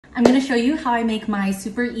I'm gonna show you how I make my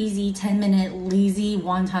super easy 10-minute lazy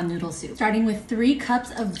wonton noodle soup. Starting with 3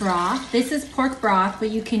 cups of broth. This is pork broth, but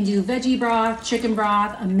you can do veggie broth, chicken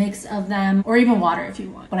broth, a mix of them, or even water if you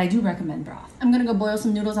want. But I do recommend broth. I'm gonna go boil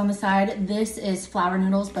some noodles on the side. This is flour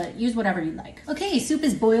noodles, but use whatever you like. Okay, soup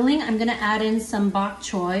is boiling. I'm gonna add in some bok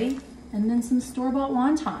choy and then some store-bought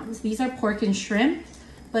wontons. These are pork and shrimp,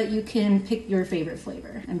 but you can pick your favorite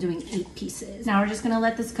flavor. I'm doing 8 pieces. Now we're just gonna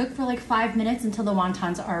let this cook for like 5 minutes until the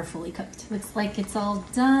wontons are fully cooked. Looks like it's all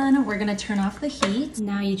done. We're gonna turn off the heat.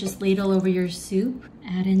 Now you just ladle over your soup,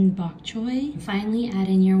 add in bok choy, and finally add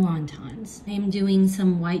in your wontons. I am doing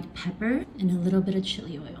some white pepper and a little bit of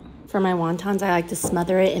chili oil. For my wontons, I like to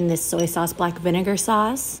smother it in this soy sauce black vinegar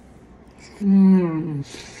sauce.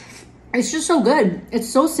 It's just so good. It's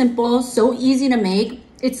so simple, so easy to make.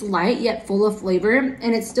 It's light yet full of flavor,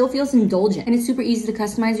 and it still feels indulgent. And it's super easy to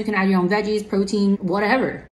customize. You can add your own veggies, protein, whatever.